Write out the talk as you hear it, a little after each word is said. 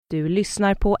Du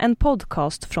lyssnar på en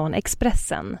podcast från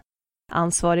Expressen.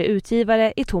 Ansvarig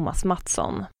utgivare är Thomas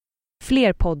Mattsson.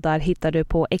 Fler poddar hittar du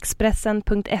på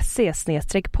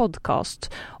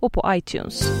expressen.se/podcast och på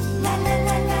iTunes.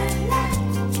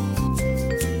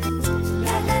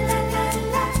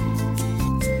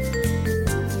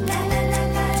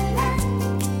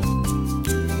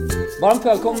 Varmt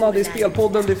välkomna, det är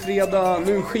Spelpodden, det är fredag.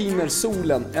 Nu skiner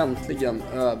solen äntligen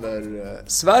över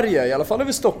Sverige, i alla fall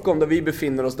över Stockholm där vi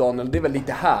befinner oss, Daniel. Det är väl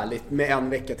lite härligt med en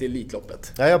vecka till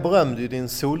Elitloppet. Ja, jag berömde ju din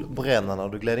solbränna när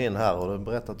du gled in här och du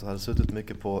berättade att du hade suttit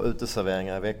mycket på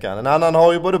uteserveringar i veckan. En annan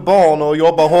har ju både barn och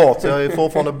jobbar hårt, så jag är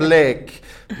fortfarande blek.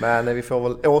 Men vi får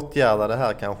väl åtgärda det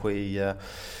här kanske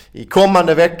i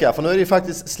kommande vecka, för nu är det ju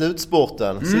faktiskt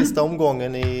slutspurten. Sista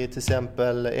omgången i till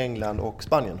exempel England och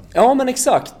Spanien. Ja, men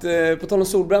exakt. På tal om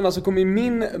solbränna så kommer ju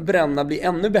min bränna bli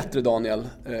ännu bättre, Daniel.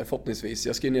 Förhoppningsvis.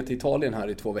 Jag ska ju ner till Italien här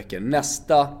i 2 veckor.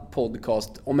 Nästa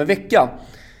podcast om en vecka,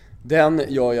 den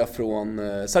gör jag från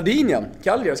Sardinien.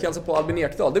 Cagliari, jag ska alltså på Albin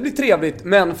Ekdal. Det blir trevligt,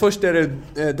 men först är det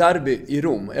derby i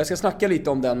Rom. Jag ska snacka lite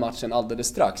om den matchen alldeles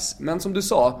strax. Men som du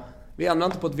sa, vi ändrar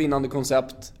inte på ett vinnande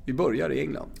koncept. Vi börjar i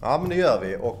England. Ja, men det gör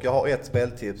vi. Och jag har ett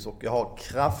speltips och jag har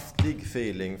kraftig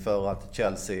feeling för att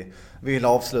Chelsea vill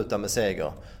avsluta med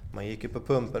seger. Man gick ju på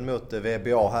pumpen mot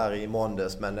VBA här i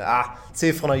måndags, men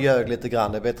siffrorna ljög lite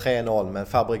grann. Det blev 3-0, men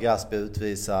Fabregas blev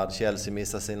utvisad. Chelsea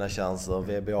missade sina chanser.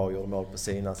 VBA gjorde mål på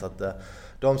sina, så att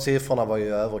de siffrorna var ju i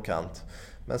överkant.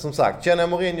 Men som sagt, känner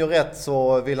Mourinho rätt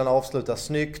så vill han avsluta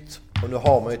snyggt. Och nu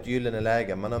har man ett gyllene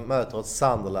läge. Man möter ett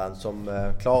Sunderland som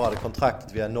klarade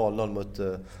kontraktet via 0-0 mot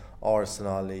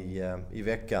Arsenal i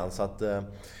veckan. Så att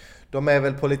de är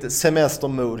väl på lite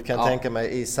semestermod, kan jag tänka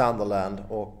mig, i Sunderland.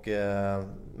 Och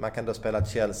man kan då spela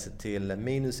Chelsea till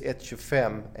minus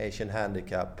 1,25 Asian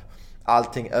Handicap.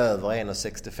 Allting över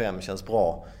 1,65 känns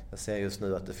bra. Jag ser just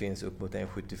nu att det finns upp mot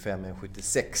 1,75,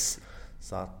 1,76.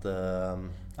 Så att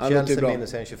Chelsea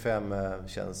minus 1,25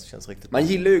 känns riktigt bra. Man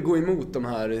gillar ju att gå emot de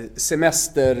här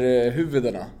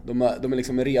semesterhuvudena. De är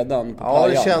liksom redan på playan. Ja,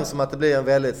 det känns som att det blir en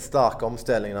väldigt stark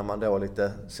omställning när man då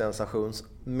lite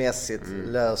sensationsmässigt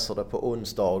löser det på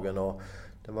onsdagen. Och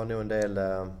det var nog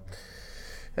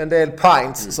en del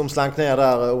pints som slank ner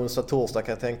där onsdag-torsdag,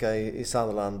 kan jag tänka, i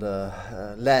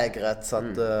Sunderland-lägret. Så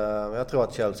att jag tror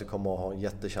att Chelsea kommer att ha en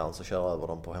jättechans att köra över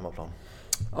dem på hemmaplan.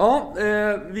 Ja,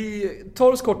 vi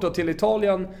tar oss kort då till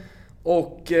Italien.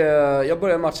 Och jag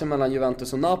börjar matchen mellan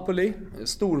Juventus och Napoli.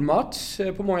 Stor match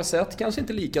på många sätt. Kanske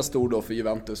inte lika stor då för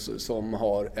Juventus, som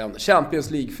har en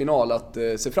Champions League-final att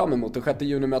se fram emot. Den 6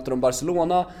 juni möter de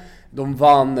Barcelona. De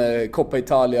vann Coppa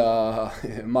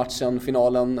Italia-matchen,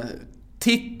 finalen,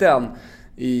 titeln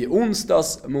i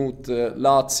onsdags mot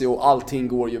Lazio. Allting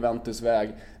går Juventus väg.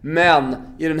 Men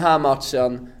i den här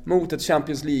matchen mot ett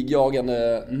Champions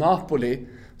League-jagande Napoli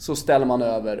så ställer man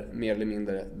över mer eller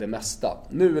mindre det mesta.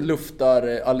 Nu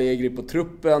luftar Allegri på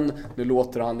truppen. Nu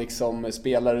låter han liksom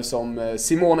spelare som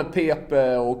Simone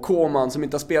Pepe och Koman, som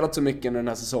inte har spelat så mycket under den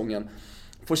här säsongen,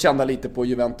 få känna lite på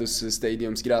Juventus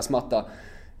Stadiums gräsmatta.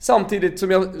 Samtidigt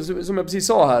som jag precis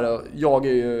sa här, jag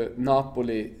är ju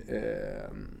Napoli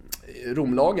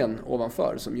Romlagen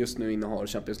ovanför, som just nu innehar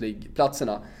Champions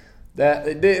League-platserna.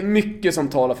 Det är mycket som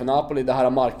talar för Napoli. Det här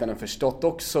har marknaden förstått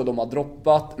också. De har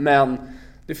droppat, men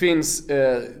det finns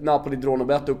Napoli drar nog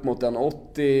bett upp mot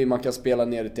 1,80. Man kan spela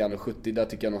ner till 1,70. Där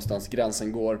tycker jag någonstans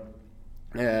gränsen går.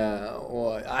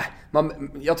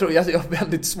 Jag tror jag har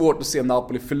väldigt svårt att se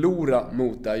Napoli förlora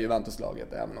mot det här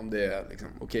Juventus-laget, även om det är liksom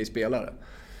okej spelare.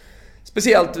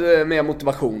 Speciellt med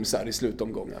motivation så här i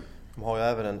slutomgången. De har ju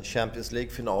även en Champions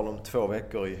League-final om 2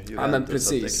 veckor i Juventus. Ja, men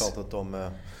precis. Så det är klart att de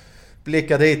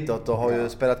blickar ditåt och har ju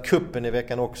spelat kuppen i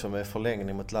veckan också med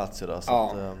förlängning mot Lazio där.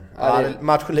 Så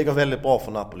matchen ligger väldigt bra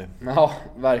för Napoli. Ja,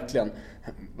 verkligen.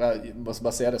 Jag måste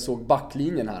bara säga det, såg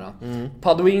backlinjen här.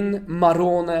 Paduin,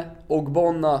 Marone,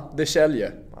 Ogbonna, De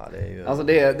Celje. Ja, det är ju... Alltså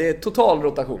det är total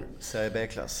rotation. Serie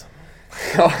B-klass.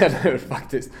 Ja, eller hur,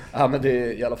 faktiskt. Ja, men det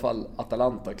är i alla fall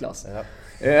Atalanta-klass.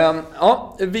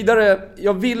 Vidare.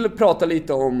 Jag vill prata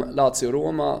lite om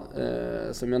Lazio-Roma.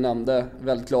 Som jag nämnde,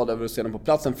 väldigt glad över att se den på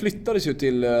platsen. Flyttades ju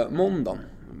till måndagen.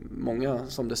 Många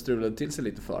som det strulade till sig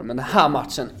lite för. Men den här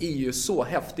matchen är ju så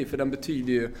häftig, för den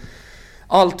betyder ju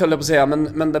allt, höll jag på att säga.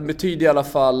 Men den betyder i alla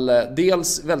fall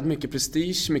dels väldigt mycket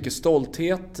prestige, mycket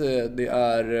stolthet. Det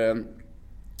är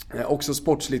också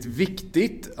sportsligt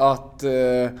viktigt att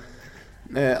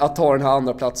ta den här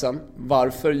andra platsen.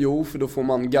 Varför? Jo, för då får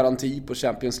man garanti på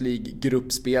Champions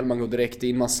League-gruppspel. Man går direkt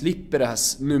in, man slipper det här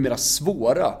numera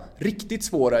svåra, riktigt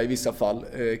svåra i vissa fall,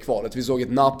 kvalet. Vi såg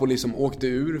ett Napoli som åkte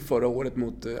ur förra året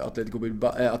mot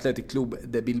Athletic Club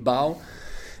de Bilbao.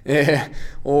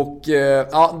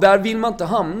 Där vill man inte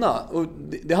hamna. Och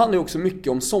det handlar ju också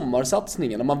mycket om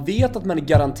sommarsatsningen. När man vet att man är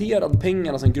garanterad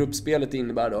pengarna som gruppspelet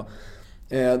innebär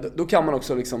då kan man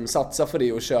också liksom satsa för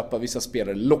det och köpa vissa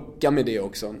spelare, locka med det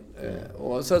också.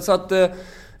 Så att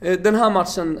den här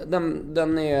matchen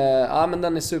den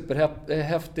är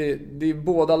superhäftig. Det är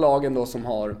båda lagen då som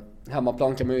har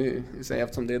hemmaplan, kan man ju säga,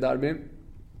 eftersom det är derby.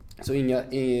 Så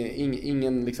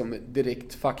ingen liksom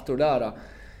direkt faktor där.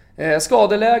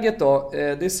 Skadeläget då,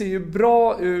 det ser ju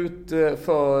bra ut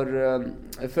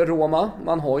för Roma.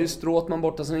 Man har ju Strootman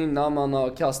borta sen innan, man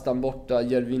har Kastan borta,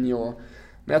 Gervinho.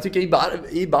 Men jag tycker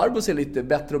Ibarbo ser lite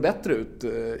bättre och bättre ut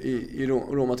i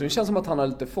Roma. Det känns som att han har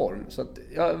lite form. Så att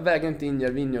jag väger inte in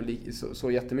Gervinho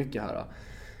så jättemycket här.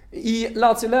 I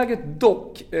Lazio-läget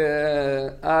dock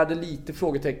är det lite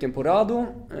frågetecken på Rado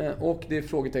och det är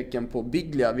frågetecken på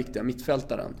Biglia, viktiga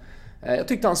mittfältaren. Jag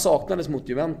tyckte han saknades mot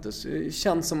Juventus. Det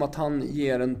känns som att han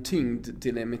ger en tyngd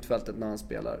till det mittfältet när han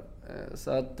spelar.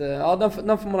 Så att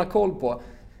den får man ha koll på.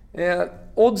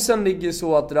 Oddsen ligger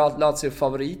så att Lazio är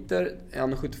favoriter,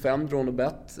 1,75 drawn och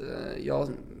bet. Jag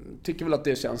tycker väl att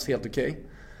det känns helt okej.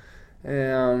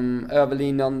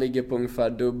 Överlinjen ligger på ungefär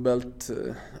dubbelt.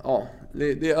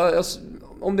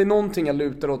 Om det är någonting jag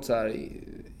lutar åt så här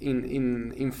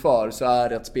inför, så är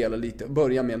det att spela lite,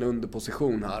 börja med en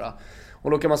underposition här.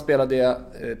 Och då kan man spela det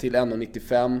till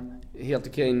 1,95, helt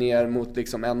okej, ner mot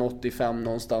liksom 1,85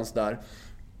 någonstans där.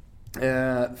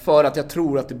 För att jag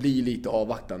tror att det blir lite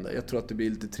avvaktande. Jag tror att det blir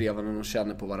lite trevande när de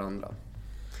känner på varandra.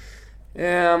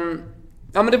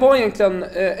 Men det var egentligen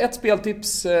ett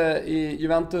speltips i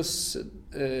Juventus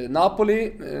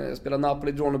Napoli. Spela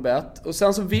Napoli drawn och bet. Och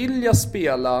sen så vill jag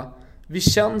spela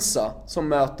Vicenza som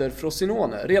möter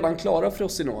Frosinone. Redan klara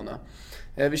Frosinone.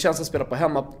 Vicenza spelar på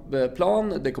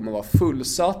hemmaplan. Det kommer vara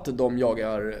fullsatt. De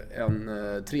jagar en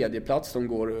tredje plats. De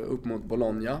går upp mot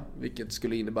Bologna, vilket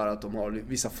skulle innebära att de har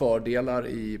vissa fördelar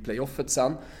i playoffet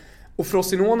sen. Och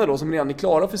Frosinone då, som redan är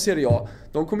klara för Serie A,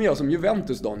 de kommer göra som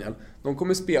Juventus, Daniel. De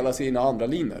kommer spela sina andra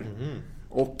linjer.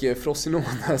 Och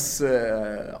Frosinones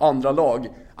andra lag,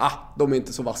 de är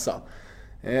inte så vassa.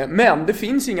 Men det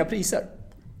finns inga priser.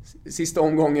 Sista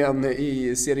omgången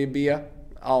i Serie B,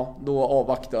 då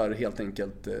avvaktar helt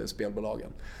enkelt spelbolagen.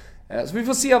 Så vi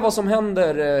får se vad som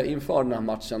händer inför den här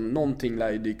matchen. Någonting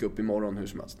lär ju dyka upp imorgon hur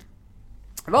som helst.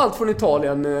 Det var allt från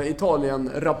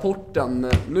Italien-rapporten.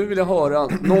 Nu vill jag höra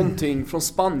någonting från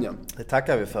Spanien. Det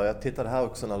tackar vi för. Jag tittade här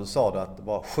också när du sa det, att det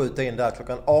var skjuta in där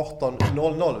klockan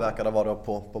 18.00 verkar det vara då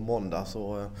på måndag.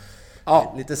 Så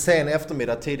lite sen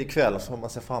eftermiddag, tidig kväll, så man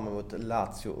ser fram emot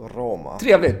Lazio-Roma.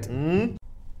 Trevligt!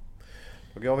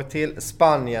 Då går vi till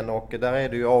Spanien och där är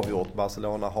det ju avgjort.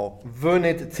 Barcelona har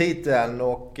vunnit titeln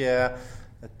och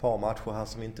ett par matcher här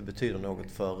som inte betyder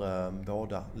något för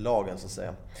båda lagen så att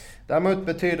säga. Däremot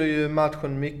betyder ju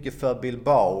matchen mycket för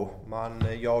Bilbao. Man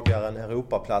jagar en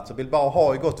Europaplats och Bilbao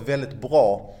har ju gått väldigt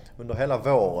bra under hela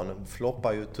våren.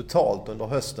 Floppar ju totalt under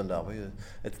hösten där. Det var ju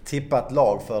ett tippat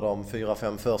lag för de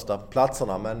 4-5 första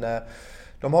platserna, men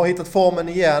de har hittat formen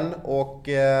igen och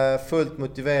fullt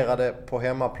motiverade på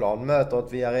hemmaplan. Möter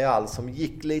ett Villarreal som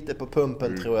gick lite på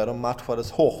pumpen tror jag. De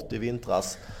matchades hårt i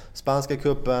vintras. Spanska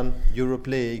cupen, Europe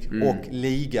League och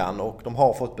ligan. Och de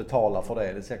har fått betala för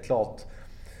det. Det ser klart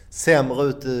sämre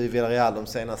ut i Villarreal de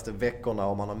senaste veckorna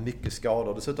och man har mycket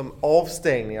skador. Dessutom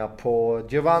avstängningar på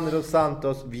Giovanni Dos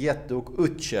Santos, Vieto och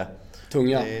Uche.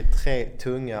 Tunga. Det är 3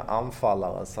 tunga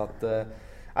anfallare. Så att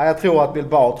jag tror att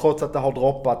Bilbao, trots att det har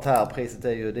droppat här, priset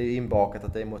är ju, det är inbakat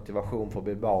att det är motivation för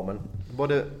Bilbao. Men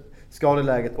både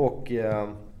skadeläget och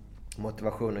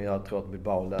motivationen gör, jag tror att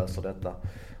Bilbao löser detta.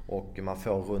 Och man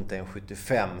får runt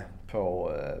 1,75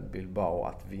 på Bilbao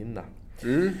att vinna.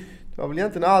 Det var väl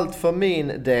egentligen allt för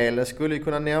min del. Jag skulle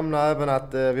kunna nämna även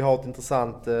att vi har ett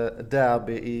intressant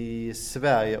derby i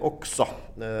Sverige också.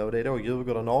 Och det är då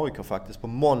Djurgården-AIK faktiskt på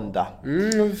måndag.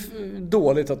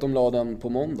 Dåligt att de la den på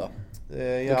måndag.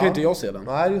 Då kan inte jag se den.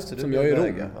 Nej, just det. Som jag är i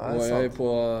Rom och jag är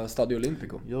på Stadio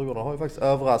Olimpico. Djurgården har ju faktiskt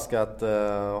överraskat,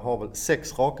 har väl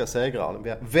 6 raka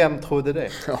segrar. Vem trodde det?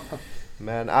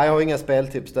 Men jag har inga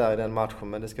speltips där i den matchen,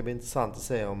 men det ska bli intressant att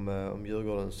se om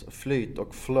Djurgårdens flyt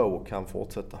och flow kan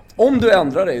fortsätta. Om du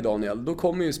ändrar dig, Daniel, då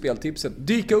kommer ju speltipset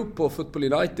dyka upp på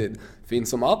Football United. Finns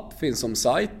som app, finns som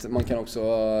sajt. Man kan också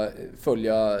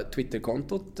följa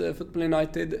Twitterkontot Football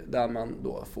United där man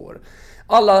då får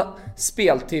alla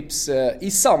speltips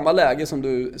i samma läge som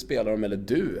du spelar dem,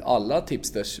 eller alla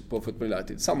tipsters på Football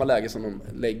United, samma läge som de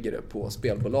lägger det på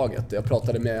spelbolaget. Jag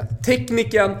pratade med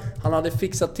tekniken, han hade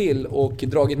fixat till och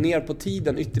dragit ner på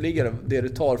tiden ytterligare,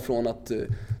 det tar från att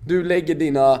du lägger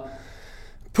dina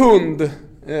pund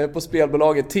på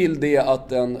spelbolaget till det att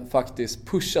den faktiskt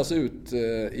pushas ut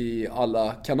i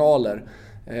alla kanaler.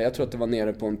 Jag tror att det var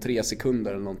nere på 3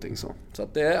 sekunder eller någonting så. Så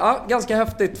att det är ganska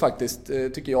häftigt faktiskt,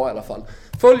 tycker jag i alla fall.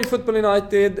 Följ Football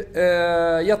United,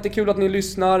 jättekul att ni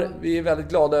lyssnar. Vi är väldigt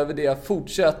glada över det.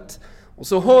 Fortsätt. Och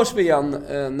så hörs vi igen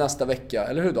nästa vecka,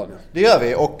 eller hur Daniel? Det gör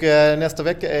vi, och nästa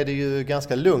vecka är det ju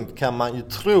ganska lugnt kan man ju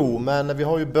tro. Men vi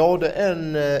har ju både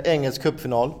en engelsk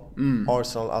cupfinal,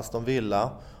 Arsenal-Aston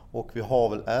Villa. Och vi har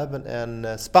väl även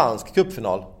en spansk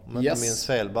cupfinal, om jag inte minns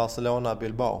fel,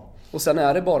 Barcelona-Bilbao. Och sen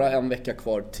är det bara en vecka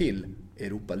kvar till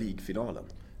Europa League-finalen.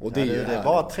 Och det är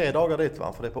bara 3 dagar dit,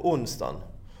 va? För det är på onsdagen.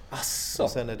 Asså. Och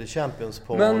sen är det Champions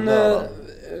på lördag. Men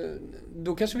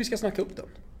då kanske vi ska snacka upp den.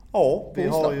 Ja, vi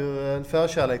har ju en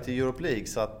förkärlek till Europa League.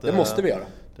 Så att, det måste vi göra.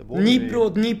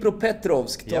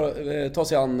 Dnipropetrovsk tar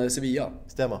sig an Sevilla.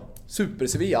 Stämmer. Super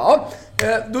Sevilla.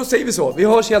 Ja, då säger vi så. Vi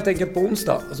hörs helt enkelt på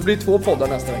onsdag. Och så blir det 2 poddar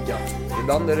nästa vecka.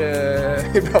 Ibland är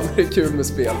det kul med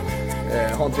spel.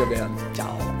 Ha en trevlig helg. Ciao.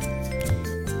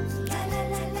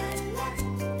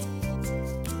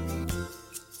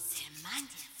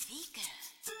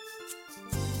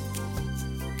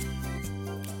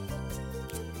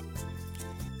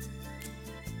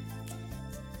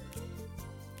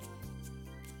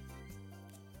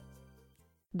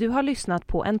 Du har lyssnat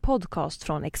på en podcast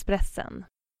från Expressen.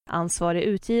 Ansvarig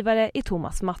utgivare är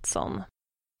Thomas Mattsson.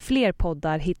 Fler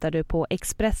poddar hittar du på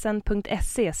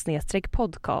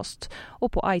expressen.se/podcast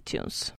och på iTunes.